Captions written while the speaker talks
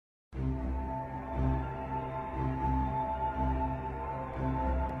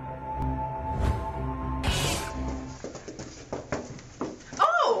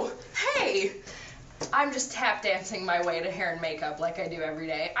I'm just tap dancing my way to hair and makeup like I do every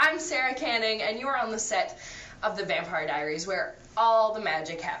day. I'm Sarah Canning, and you are on the set of The Vampire Diaries, where all the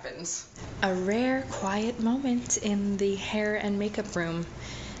magic happens. A rare, quiet moment in the hair and makeup room.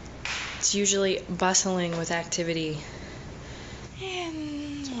 It's usually bustling with activity.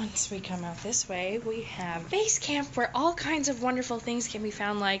 And once we come out this way, we have base camp where all kinds of wonderful things can be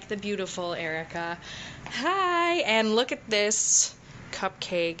found, like the beautiful Erica. Hi! And look at this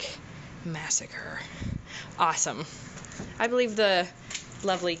cupcake massacre. Awesome. I believe the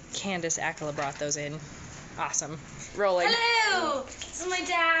lovely Candace Akela brought those in. Awesome. Rolling. Hello! This is my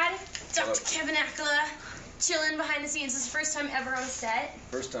dad, Dr. Kevin Akela, chilling behind the scenes. This is the first time ever on a set.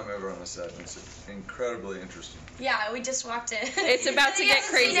 First time ever on a set. It's incredibly interesting. Yeah, we just walked in. It's about to get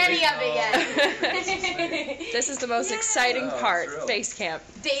crazy. Seen any of it yet. This is the most exciting part, thrilled. base camp.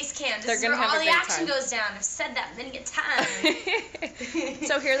 Base camp. This They're is gonna where have all a the great action time. goes down. I've said that many a time.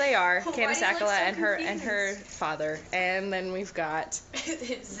 So here they are, Why Candace do you look Akela so and her father, and then we've got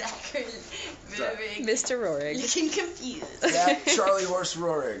Zachary moving. Mr. Rorig. Looking confused. Yeah, Charlie Horse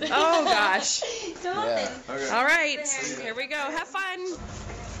Roaring. Oh gosh! Don't Yeah. think. Okay. All right, here we go. Have fun.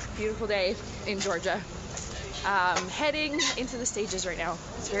 Beautiful day in Georgia. Heading into the stages right now.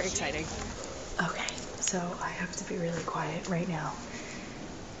 It's very exciting. Okay, so I have to be really quiet right now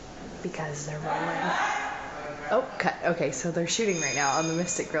because they're rolling. Oh, cut. Okay, so they're shooting right now on the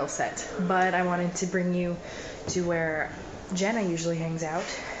Mystic Grill set. But I wanted to bring you to where Jenna usually hangs out,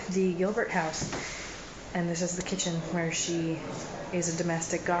 the Gilbert house. And this is the kitchen where she is a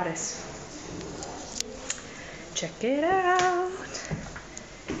domestic goddess. Check it out.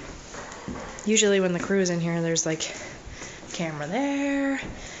 Usually when the crew's in here, there's like camera there,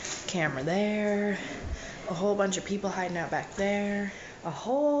 a whole bunch of people hiding out back there. A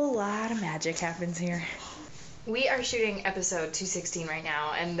whole lot of magic happens here. We are shooting episode 216 right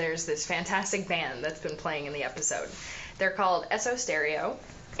now, and there's this fantastic band that's been playing in the episode. They're called SO Stereo,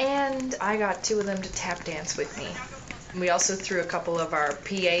 and I got two of them to tap dance with me. We also threw a couple of our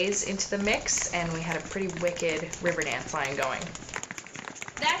PAs into the mix, and we had a pretty wicked river dance line going.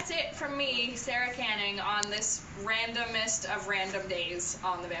 That's it from me, Sarah Canning, on this randomest of random days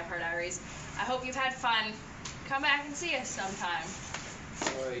on The Vampire Diaries. I hope you've had fun. Come back and see us sometime.